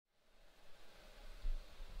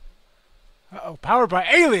Oh, powered by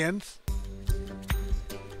aliens?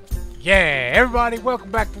 Yeah, everybody, welcome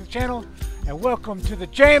back to the channel, and welcome to the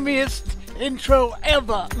jammiest intro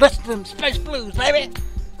ever. Listen to them Space Blues, baby!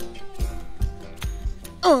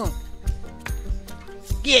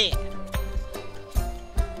 Yeah!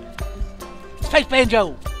 Space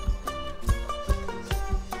Banjo!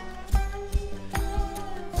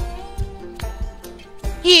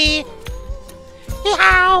 Yeah!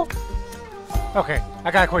 Yeehaw! Okay,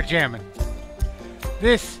 I gotta quit jamming.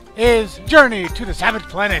 This is Journey to the Savage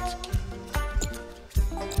Planet.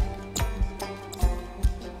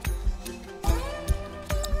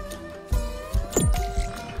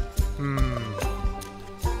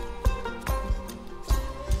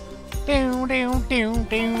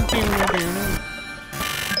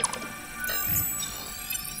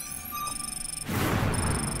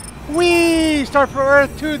 We start for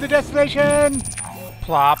Earth to the destination.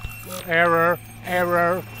 Plop. Error.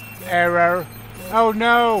 Error. Error. Oh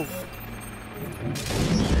no!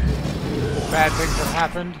 Bad things have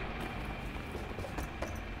happened.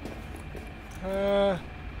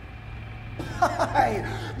 Hi!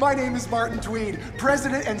 My name is Martin Tweed,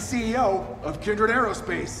 President and CEO of Kindred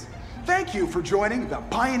Aerospace. Thank you for joining the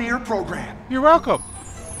Pioneer program. You're welcome.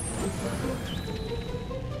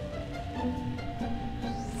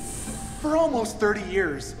 For almost 30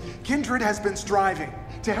 years, Kindred has been striving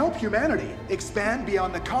to help humanity expand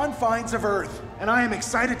beyond the confines of Earth. And I am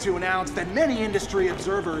excited to announce that many industry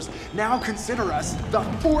observers now consider us the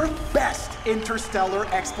 4th best interstellar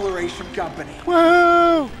exploration company.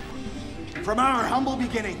 Woo! From our humble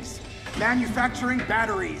beginnings, manufacturing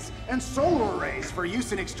batteries and solar arrays for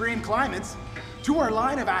use in extreme climates, to our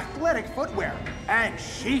line of athletic footwear and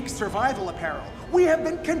chic survival apparel, we have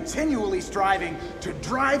been continually striving to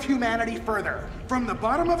drive humanity further from the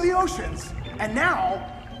bottom of the oceans and now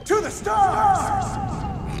to the stars!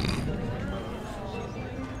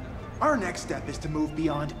 Our next step is to move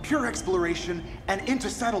beyond pure exploration and into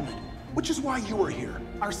settlement, which is why you are here.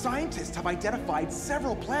 Our scientists have identified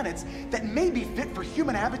several planets that may be fit for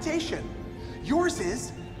human habitation. Yours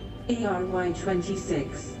is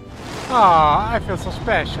ARY-26. Aw, I feel so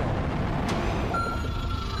special.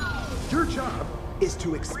 Your job is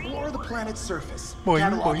to explore the planet's surface, Boing,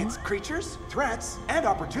 catalog boing. its creatures, threats, and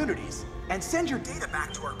opportunities, and send your data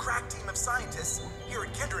back to our crack team of scientists here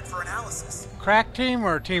at Kindred for analysis. Crack team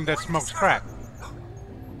or a team that smokes crack?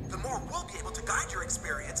 The more we'll be able to guide your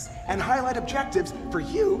experience and highlight objectives for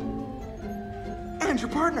you and your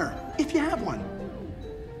partner, if you have one.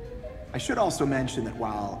 I should also mention that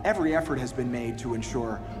while every effort has been made to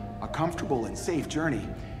ensure a comfortable and safe journey,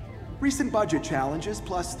 recent budget challenges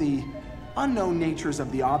plus the unknown natures of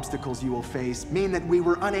the obstacles you will face mean that we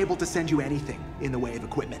were unable to send you anything in the way of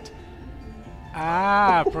equipment.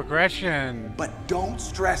 Ah, progression. But don't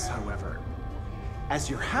stress, however, as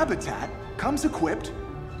your habitat comes equipped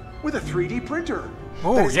with a 3D printer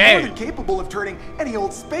that is more than capable of turning any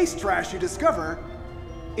old space trash you discover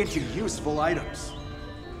into useful items.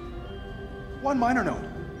 One minor note.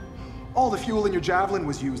 All the fuel in your Javelin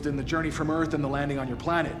was used in the journey from Earth and the landing on your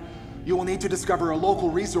planet. You will need to discover a local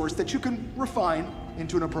resource that you can refine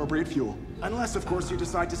into an appropriate fuel. Unless, of course, you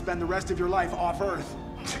decide to spend the rest of your life off Earth.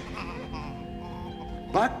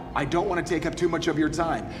 But I don't want to take up too much of your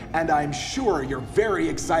time, and I'm sure you're very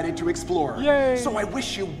excited to explore. Yay! So I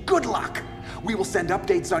wish you good luck. We will send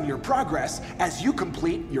updates on your progress as you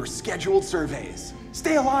complete your scheduled surveys.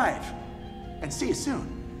 Stay alive, and see you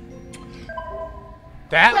soon.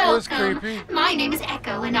 That Welcome. was creepy. My name is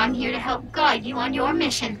Echo, and I'm here to help guide you on your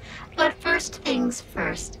mission. But first things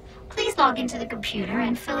first, please log into the computer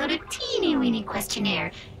and fill out a teeny-weeny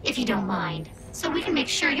questionnaire, if you don't mind, so we can make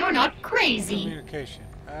sure you're not crazy. Communication.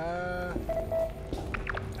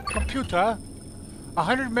 Computer.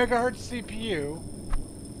 100 megahertz CPU.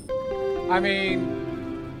 I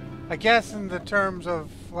mean, I guess in the terms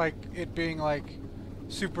of like it being like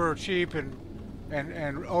super cheap and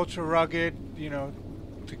ultra rugged, you know,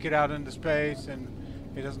 to get out into space, and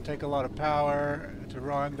it doesn't take a lot of power to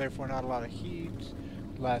run, therefore not a lot of heat.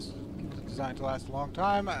 Designed to last a long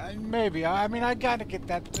time. Maybe. I mean, I gotta get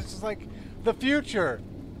that. But this is like the future.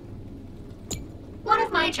 One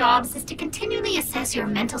of my jobs is to continually assess your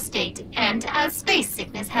mental state, and as space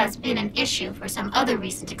sickness has been an issue for some other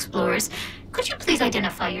recent explorers, could you please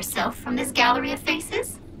identify yourself from this gallery of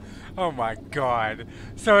faces? Oh my god.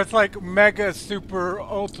 So it's like mega super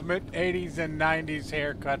ultimate 80s and 90s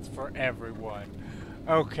haircuts for everyone.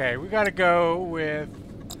 Okay, we gotta go with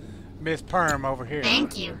Miss Perm over here.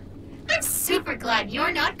 Thank you. I'm super glad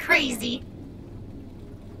you're not crazy.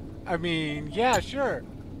 I mean, yeah, sure.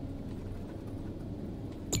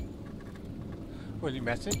 Will you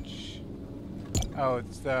message? Oh,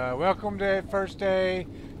 it's the welcome day, first day.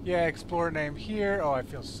 Yeah, explore name here. Oh, I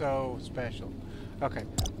feel so special. Okay,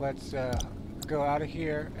 let's go out of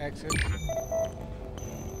here. Exit.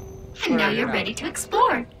 And now you're ready to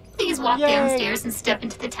explore. Please walk Yay. downstairs and step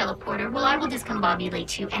into the teleporter while I will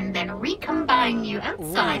discombobulate you and then recombine you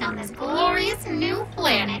outside on this glorious new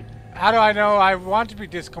planet. How do I know I want to be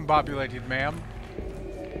discombobulated, ma'am?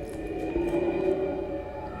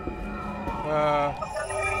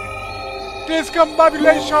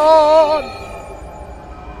 Discombobulation!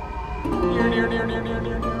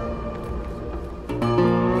 Near.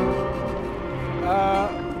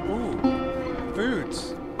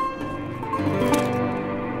 Foods.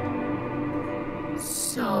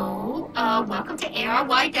 So, welcome to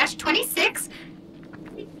ARY-26.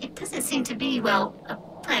 It doesn't seem to be, well, a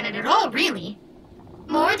planet at all, really.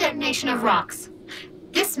 More detonation of rocks.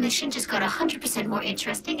 This mission just got 100% more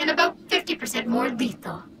interesting and about 50% more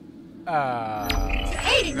lethal. To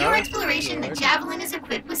aid in your exploration, the Javelin is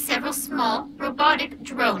equipped with several small, robotic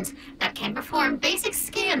drones that can perform basic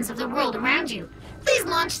scans of the world around you. Please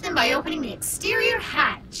launch them by opening the exterior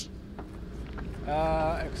hatch.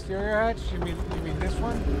 Exterior hatch? You mean this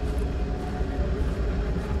one?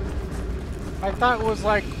 I thought it was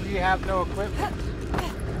like we have no equipment.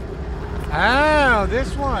 Oh,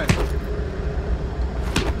 this one.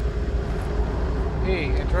 E,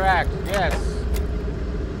 interact, yes.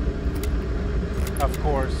 Of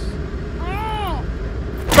course.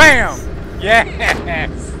 BAM!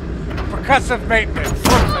 Yes! Percussive maintenance.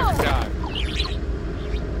 Every time.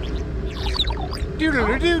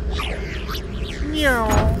 Doodle-doo-doo. Meow.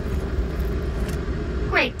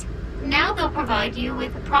 Great. Now they'll provide you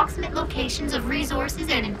with approximate locations of resources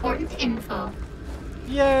and important info.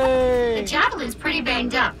 Yay! The Javelin's pretty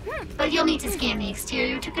banged up, but you'll need to scan the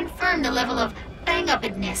exterior to confirm the level of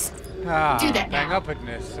bang-uppedness. Do that now.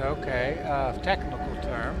 Bang-uppedness, okay. Technical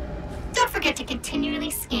term. Don't forget to continually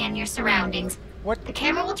scan your surroundings. What? The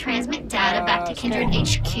camera will transmit data back to Kindred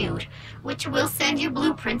HQ, which will send you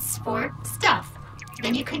blueprints for stuff.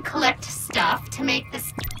 Then you can collect stuff to make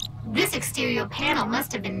this... This exterior panel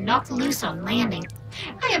must have been knocked loose on landing.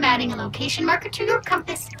 I am adding a location marker to your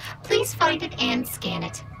compass. Please find it and scan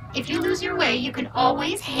it. If you lose your way, you can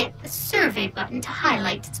always hit the survey button to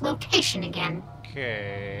highlight its location again.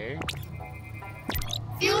 Okay.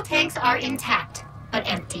 Fuel tanks are intact, but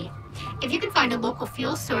empty. If you can find a local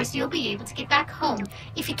fuel source, you'll be able to get back home.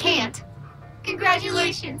 If you can't,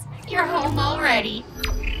 congratulations, you're home already.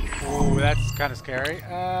 Ooh, that's kind of scary.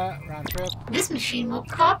 Round trip. This machine will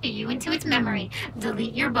copy you into its memory,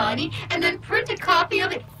 delete your body, and then print a copy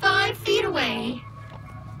of it 5 feet away.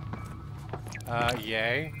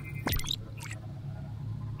 Yay.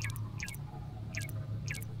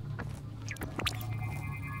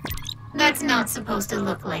 That's not supposed to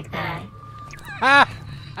look like that.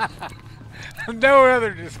 No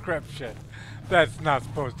other description. That's not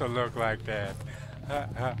supposed to look like that.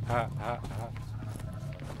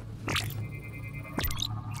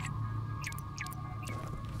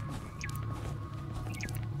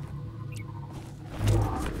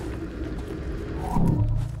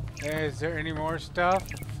 Is there any more stuff?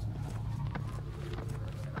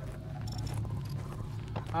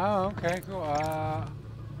 Oh, okay, cool.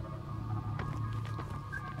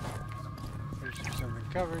 There's something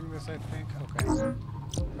covering this, I think. Okay.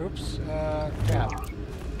 Oops, cap.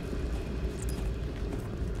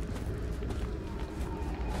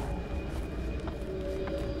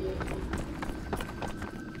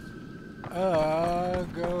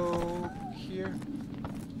 Go here.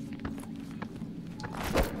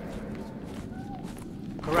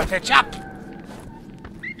 Karate chop!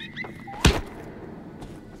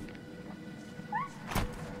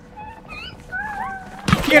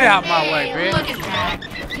 Get out my way, bitch! Look at that.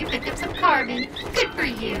 You picked up some carbon. Good for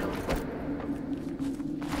you.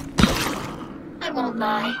 I won't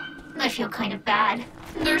lie. I feel kind of bad.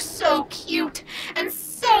 They're so cute and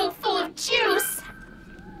so full of juice.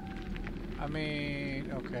 I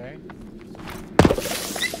mean, okay.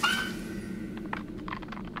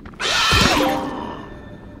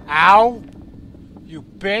 Ow! You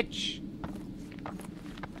bitch!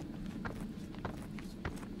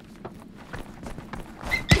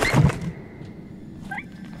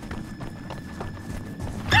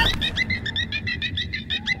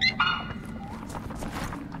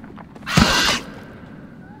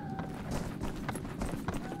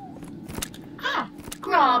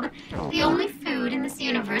 Grob, the only food in this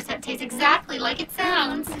universe that tastes exactly like it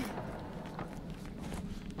sounds.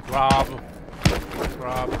 Grob.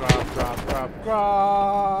 Grob, grob, grob, grob,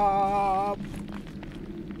 grob.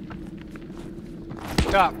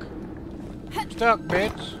 Stuck. Stuck,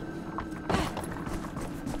 bitch.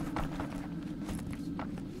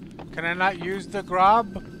 Can I not use the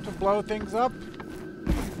grub to blow things up?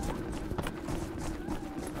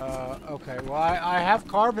 Okay, well, I have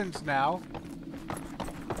carbons now.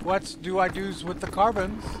 What do I do with the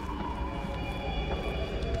carbons?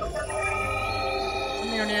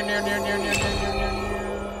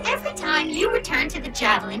 Every time you return to the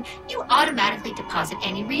javelin, you automatically deposit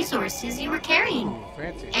any resources you were carrying. Ooh,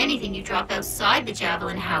 fancy. Anything you drop outside the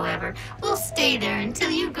javelin, however, will stay there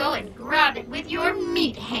until you go and grab it with your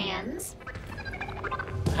meat hands.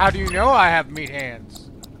 How do you know I have meat hands?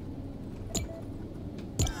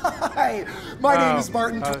 Hi, my name is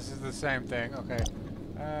Martin. Oh, this is the same thing. Okay.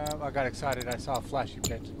 I got excited. I saw a flashy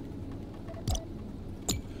bit.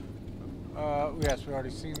 Yes, we already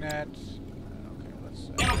seen that. Okay, let's.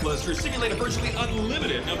 Blasters simulate a virtually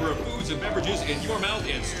unlimited number of foods and beverages in your mouth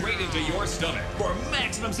and straight into your stomach for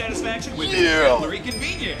maximum satisfaction with exemplary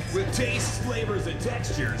convenience. With tastes, flavors, and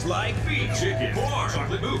textures like beef, chicken, pork,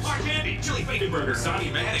 chocolate mousse, hard candy, chili bacon burger, Sonny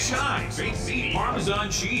mayonnaise, chives, baked ziti, Parmesan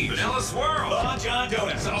cheese, vanilla swirl, Long John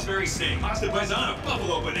donuts, Salisbury steak, pasta paisano,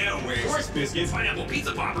 buffalo banana wings, horse biscuits, pineapple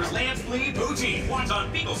pizza poppers, lamb spleen, poutine,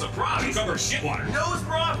 wonton pickle surprise, cucumber shitwater, nose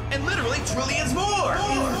broth, and literally trillions more.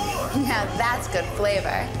 Now that's good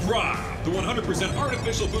flavor. Rob, the 100%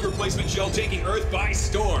 artificial food replacement gel taking Earth by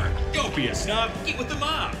storm. Don't be a snob, eat with the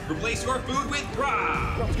mob. Replace your food with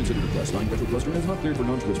Rob. Rob is considered a class 9 retro cluster and is not cleared for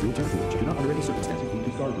non-terrestrial temperature. You cannot under any circumstances leave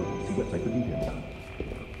the star group. See website for details.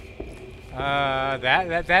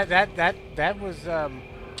 That was a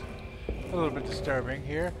little bit disturbing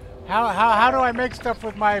here. How do I make stuff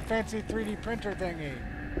with my fancy 3D printer thingy?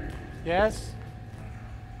 Yes?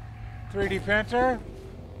 3D printer?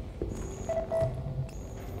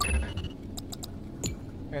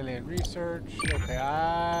 Alien research. Okay,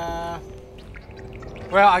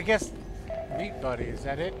 well, I guess Meat Buddy, is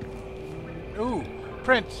that it? Ooh,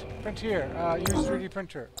 print. Print here. Use 3D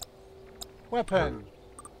printer. Weapon.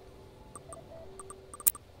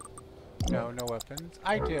 No, no weapons.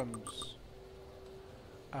 Items.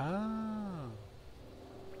 Ah.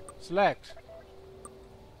 Select.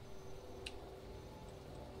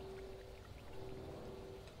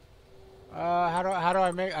 How do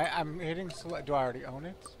I make? I'm hitting select. Do I already own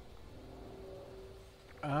it?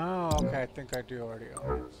 Oh, okay. I think I do already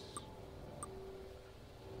own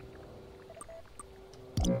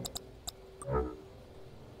it.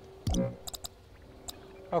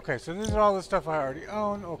 Okay, so this is all the stuff I already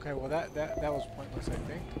own. Okay, well that was pointless, I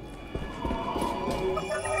think.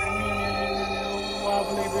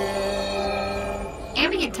 Wobbly bit.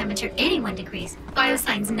 Ambient temperature 81 degrees.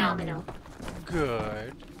 Biosigns nominal.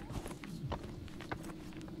 Good.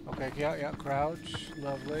 Okay, yeah, crouch.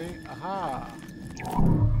 Lovely. Aha.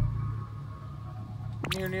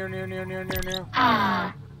 Near.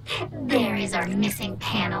 Ah, there is our missing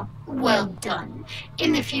panel. Well done.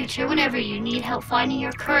 In the future, whenever you need help finding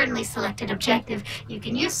your currently selected objective, you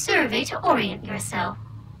can use survey to orient yourself.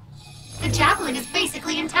 The javelin is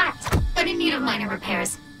basically intact, but in need of minor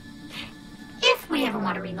repairs. If we ever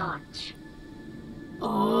want to relaunch.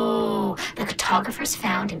 Oh, the cartographers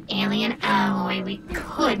found an alien alloy we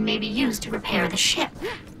could maybe use to repair the ship.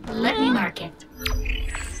 Let me mark it.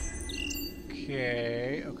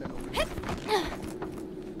 Okay.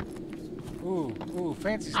 Ooh,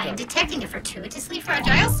 fancy stuff. I am detecting a fortuitously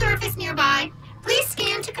fragile surface nearby. Please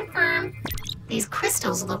scan to confirm. These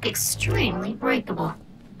crystals look extremely breakable.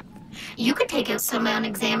 You could take out some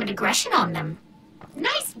unexamined aggression on them.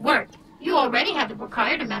 Nice work! You already have the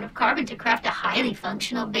required amount of carbon to craft a highly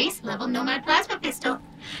functional base-level Nomad plasma pistol.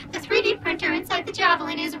 The 3D printer inside the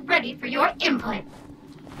javelin is ready for your input.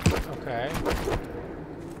 Okay.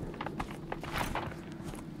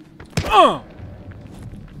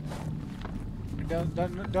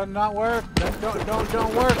 Does not work.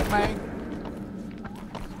 Don't work, man.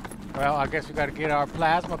 Well, I guess we gotta get our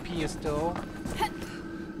plasma pistol.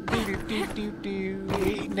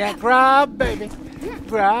 Eating that grub, baby.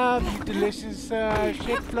 Grub, you delicious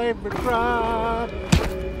shit-flavored grub.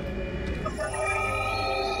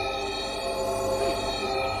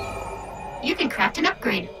 You can craft an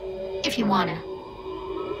upgrade, if you wanna.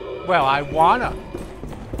 Well, I wanna.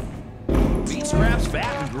 Meat scraps,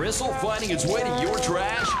 fat, and gristle finding its way to your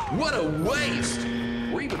trash? What a waste!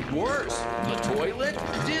 Or even worse, the toilet?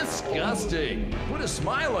 Disgusting! Put a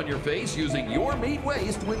smile on your face using your meat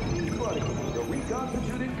waste with Meat Buddy, the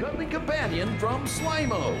reconstituted cuddly companion from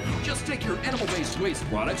Slimo. Just take your animal-based waste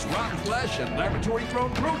products, rotten flesh, and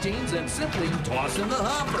laboratory-grown proteins and simply toss in the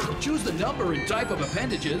hopper. Choose the number and type of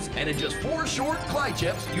appendages, and in just 4 short Clyde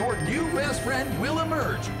chips, your new best friend will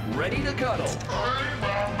emerge, ready to cuddle.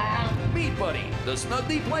 Meat Buddy, the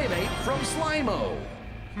snuggly playmate from Slimo.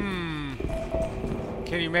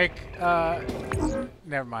 Can you make,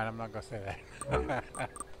 never mind, I'm not gonna say that.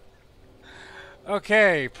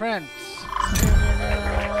 Okay, Prince.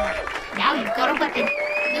 Now you've got a weapon.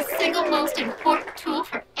 The single most important tool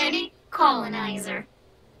for any colonizer.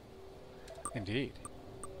 Indeed.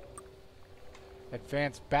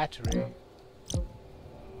 Advanced battery.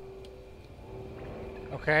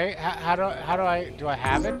 Okay, how do I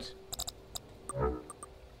have it?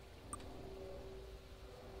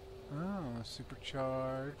 Oh,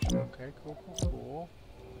 supercharge. Okay, cool.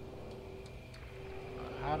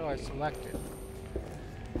 How do I select it?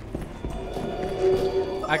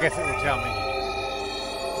 I guess it will tell me.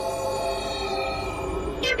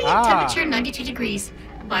 Ambient temperature 92 degrees.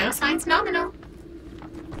 Vital signs nominal.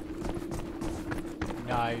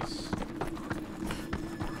 Nice.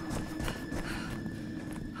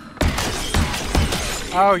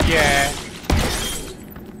 Oh yeah.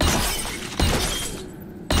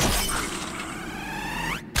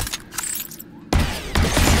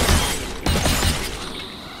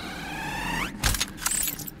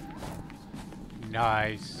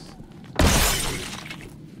 Nice.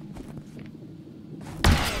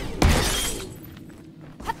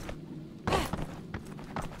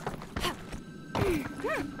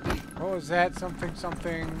 What was that?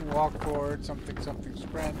 Something, walk forward, something,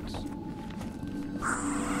 sprint.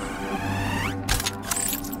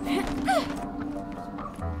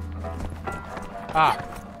 Ah.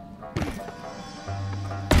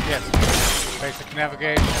 Yes. Basic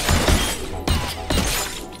navigation.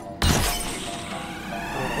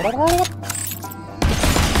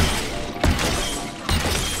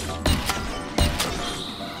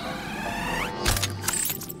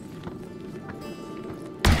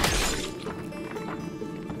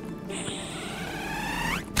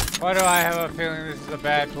 Why do I have a feeling this is a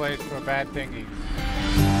bad place for bad thingies?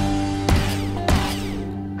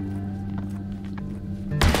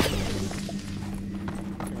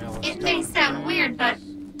 It may sound weird, but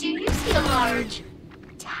do you see a large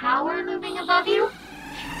tower looming above you?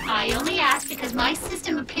 I only ask because my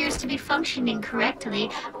system appears to be functioning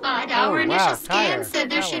correctly, but our initial scan said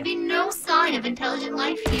there should be no sign of intelligent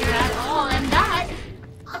life here at all, and that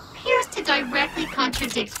appears to directly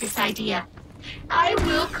contradict this idea. I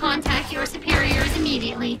will contact your superiors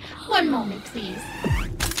immediately. One moment, please.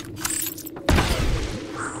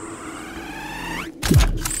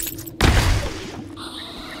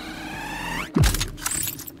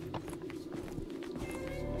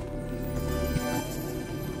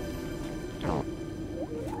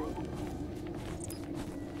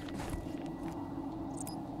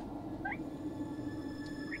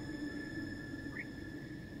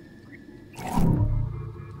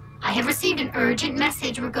 I have received an urgent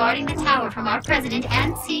message regarding the tower from our president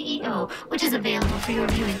and CEO, which is available for your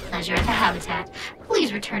viewing pleasure at the Habitat.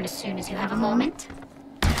 Please return as soon as you have a moment.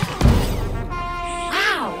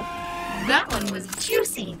 Wow! That one was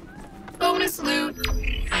juicy. Bonus loot.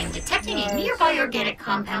 I'm detecting a nearby organic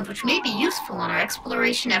compound which may be useful on our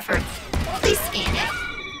exploration efforts. Please scan it.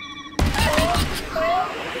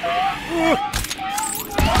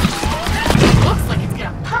 Looks like it's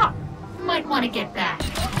gonna pop. Might want to get back.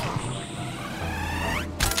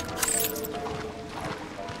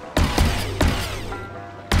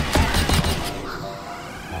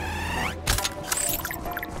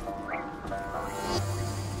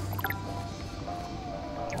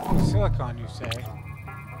 Silicon, you say?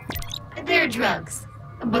 They're drugs,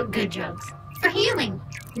 but good drugs. For healing,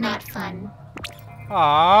 not fun.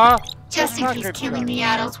 Aww. Just in case killing the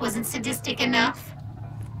adults wasn't sadistic enough.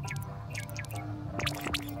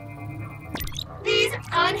 These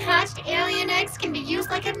unhatched alien eggs can be used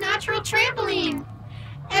like a natural trampoline.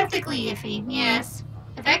 Ethically iffy, yes.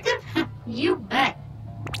 Effective? You bet.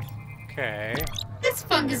 Okay. This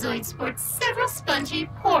fungizoid sports several spongy,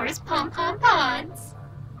 porous pom-pom pods.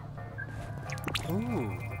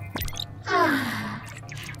 Ooh. Ah,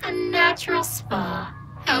 a natural spa.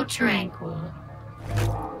 How tranquil.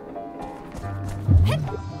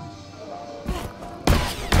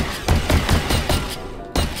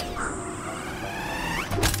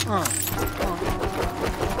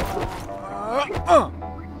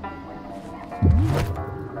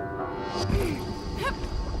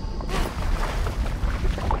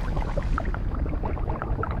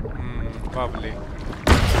 Lovely.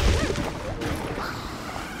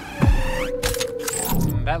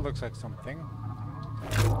 That looks like something.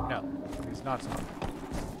 No, it's not something.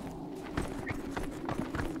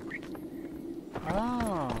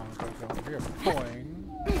 Oh, gotta go over here. Boing.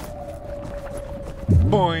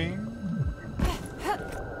 Boing.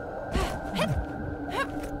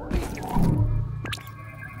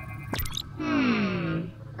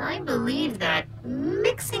 I believe that may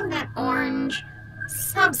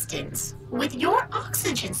distance with your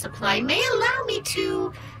oxygen supply may allow me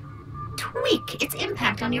to tweak its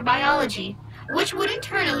impact on your biology, which would in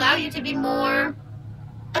turn allow you to be more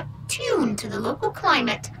attuned to the local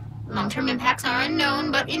climate. Long-term impacts are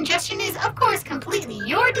unknown, but ingestion is, of course, completely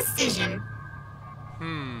your decision.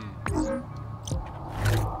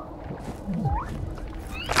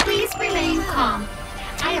 Please remain calm.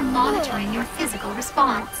 I am monitoring your physical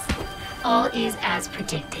response. All is as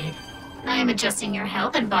predicted. I am adjusting your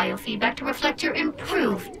health and biofeedback to reflect your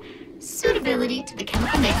improved suitability to the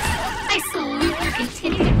chemical mix. I salute your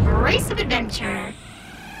continued embrace of adventure.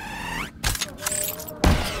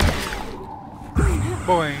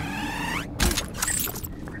 Boing.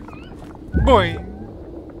 Boing.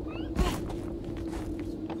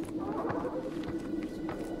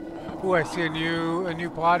 Ooh, I see a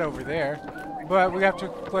new pod over there. But we have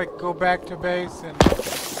to like go back to base and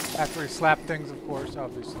after we slap things, of course,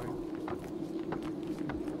 obviously.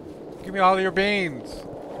 Give me all your beans.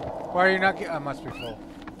 Why are you not I must be full.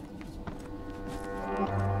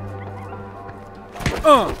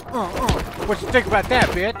 What you think about that,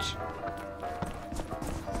 bitch?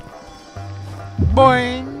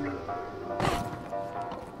 Boing.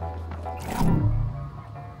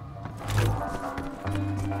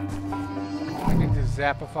 I need to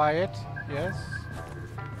zapify it. Yes.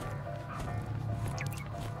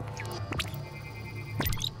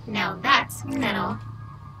 Now that's metal.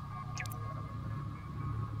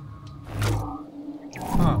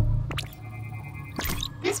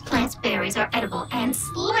 This plant's berries are edible and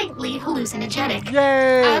slightly hallucinogenic.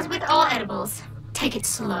 Yay! As with all edibles, take it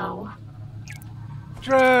slow.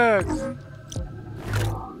 Drugs!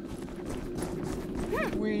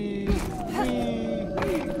 We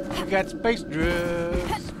got space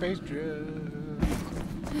drugs. Space drugs.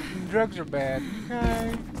 Drugs are bad.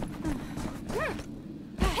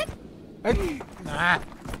 Okay. Nah.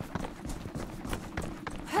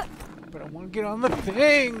 But I want to get on the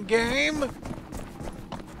thing, game.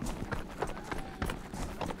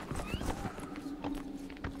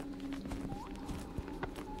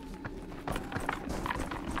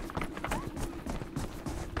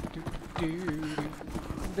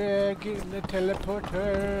 They're getting the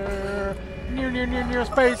teleporter. Near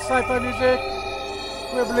space sci-fi music.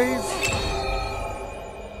 Wibblies.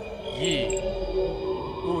 Yeah.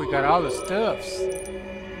 Ooh, we got all the stuffs.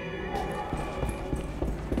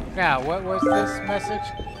 Now, what was this message?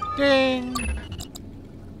 Ding!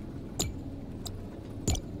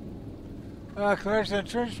 Clarissa and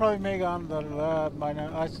Church probably make on the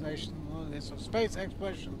minor isolation of space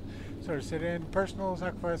exploration. Sort of sit in personal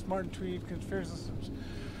sacrifice. Martin tweet conspiracy.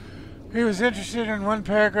 He was interested in one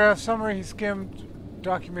paragraph summary. He skimmed,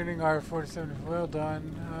 documenting our 47. Well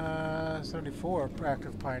done. 74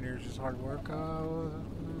 active pioneers. Just hard work.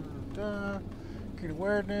 Keen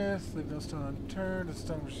awareness. Leave no stone unturned. The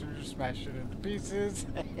stone machine just smashed it into pieces.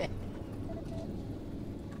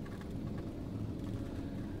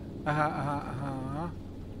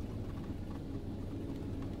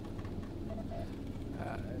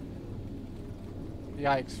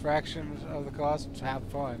 Yikes, fractions of the costs, have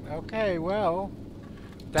fun. Okay, well,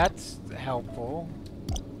 that's helpful.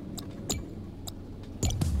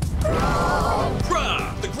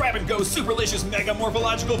 Bruh! The grab-and-go superlicious mega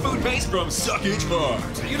morphological food base from Suckage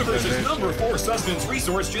Farms. The universe's #4 sustenance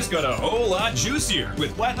resource just got a whole lot juicier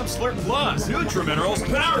with Platinum Slurp Plus, Nutriminerals,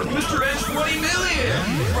 Power Booster, and 20 million!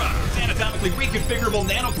 Bruh! Anatomically reconfigurable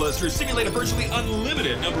nanoclusters simulate a virtually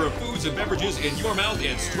unlimited number of foods and beverages in your mouth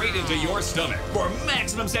and straight into your stomach for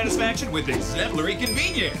maximum satisfaction with exemplary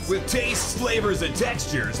convenience. With tastes, flavors, and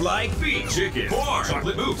textures like beef, chicken, pork,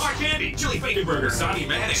 chocolate mousse, hard candy, chili bacon burger, Sani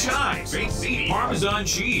mayonnaise, chives, baked ziti, Parmesan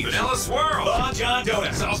cheese, vanilla swirl, Long John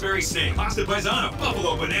donuts, Salisbury steak, pasta paisana,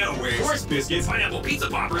 buffalo banana wings, horse biscuits, pineapple pizza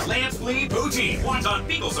poppers, lamb spleen, poutine, wonton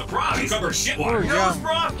fecal surprise, cucumber shitwater, nose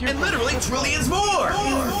broth, and literally trillions more!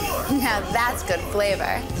 Now that's good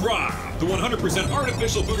flavor. Rob, the 100%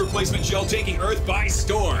 artificial food replacement gel taking Earth by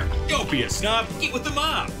storm. Don't be a snob, eat with the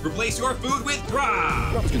mob. Replace your food with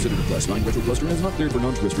Rob. Rob is considered a class 9 retrocluster and is not cleared for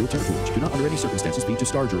non-terrestrial territories. Do not under any circumstances feed to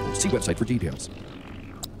star gerbils. See website for details.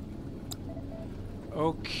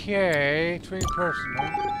 Okay, tweet personal.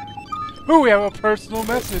 Ooh, we have a personal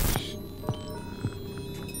message.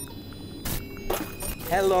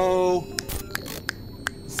 Hello.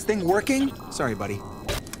 Is this thing working? Sorry, buddy.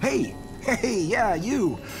 Hey, yeah,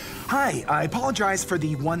 you. Hi, I apologize for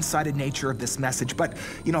the one-sided nature of this message, but,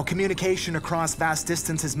 you know, communication across vast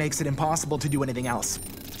distances makes it impossible to do anything else.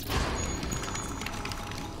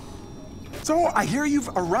 So, I hear you've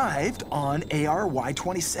arrived on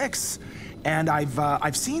ARY-26, and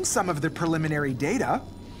I've seen some of the preliminary data.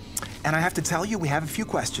 And I have to tell you, we have a few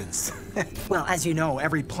questions. Well, as you know,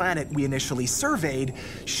 every planet we initially surveyed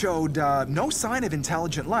showed no sign of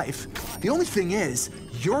intelligent life. The only thing is,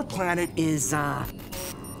 your planet is,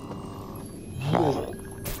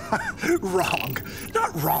 wrong.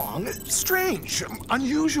 Not wrong. Strange.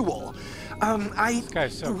 Unusual. This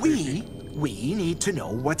guy's so creepy. We need to know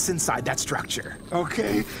what's inside that structure,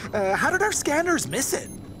 okay? How did our scanners miss it?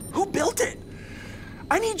 Who built it?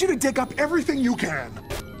 I need you to dig up everything you can.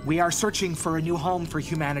 We are searching for a new home for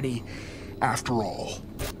humanity, after all.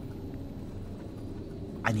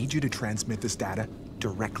 I need you to transmit this data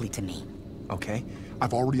directly to me, okay?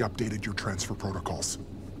 I've already updated your transfer protocols.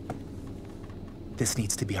 This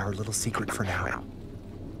needs to be our little secret for now.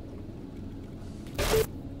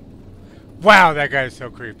 Wow, that guy is so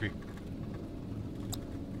creepy.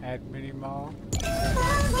 Add mini mall.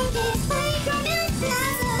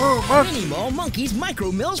 Oh, Mini Mall Monkeys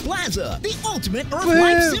Micro Mills Plaza, the ultimate Earth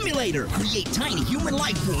life simulator. Create tiny human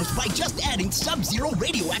life forms by just adding sub-zero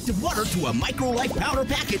radioactive water to a micro life powder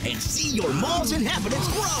packet and see your mall's inhabitants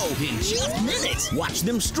grow in just minutes. Watch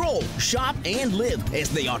them stroll, shop, and live as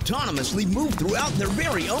they autonomously move throughout their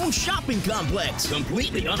very own shopping complex,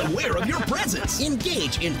 completely unaware of your presence.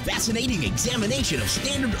 Engage in fascinating examination of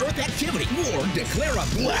standard Earth activity or declare a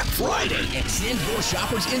Black Friday and send your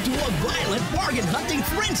shoppers into a violent bargain hunting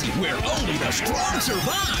frenzy where only the strong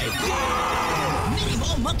survive. Mini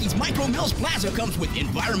Mall Monkeys Micro Mills Plaza comes with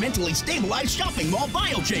environmentally stabilized shopping mall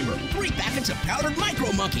biochamber, 3 packets of powdered micro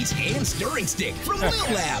monkeys, and stirring stick from Lil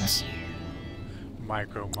Labs.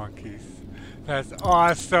 Micro monkeys. That's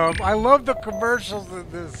awesome. I love the commercials.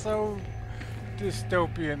 They're so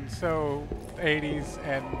dystopian, so 80s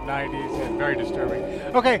and 90s, and very disturbing.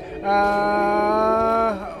 Okay,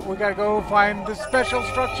 we gotta go find the special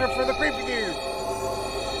structure for the creepy dude.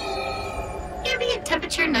 Ambient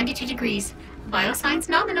temperature 92 degrees. Vital signs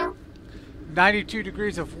nominal. 92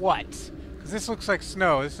 degrees of what? Because this looks like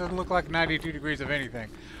snow. This doesn't look like 92 degrees of anything.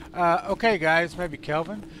 Okay, guys, maybe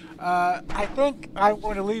Kelvin. I think I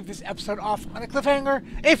want to leave this episode off on a cliffhanger.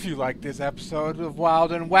 If you like this episode of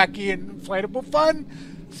wild and wacky and inflatable fun,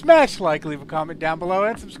 smash like, leave a comment down below,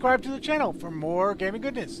 and subscribe to the channel for more gaming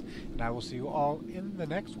goodness. And I will see you all in the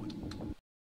next one.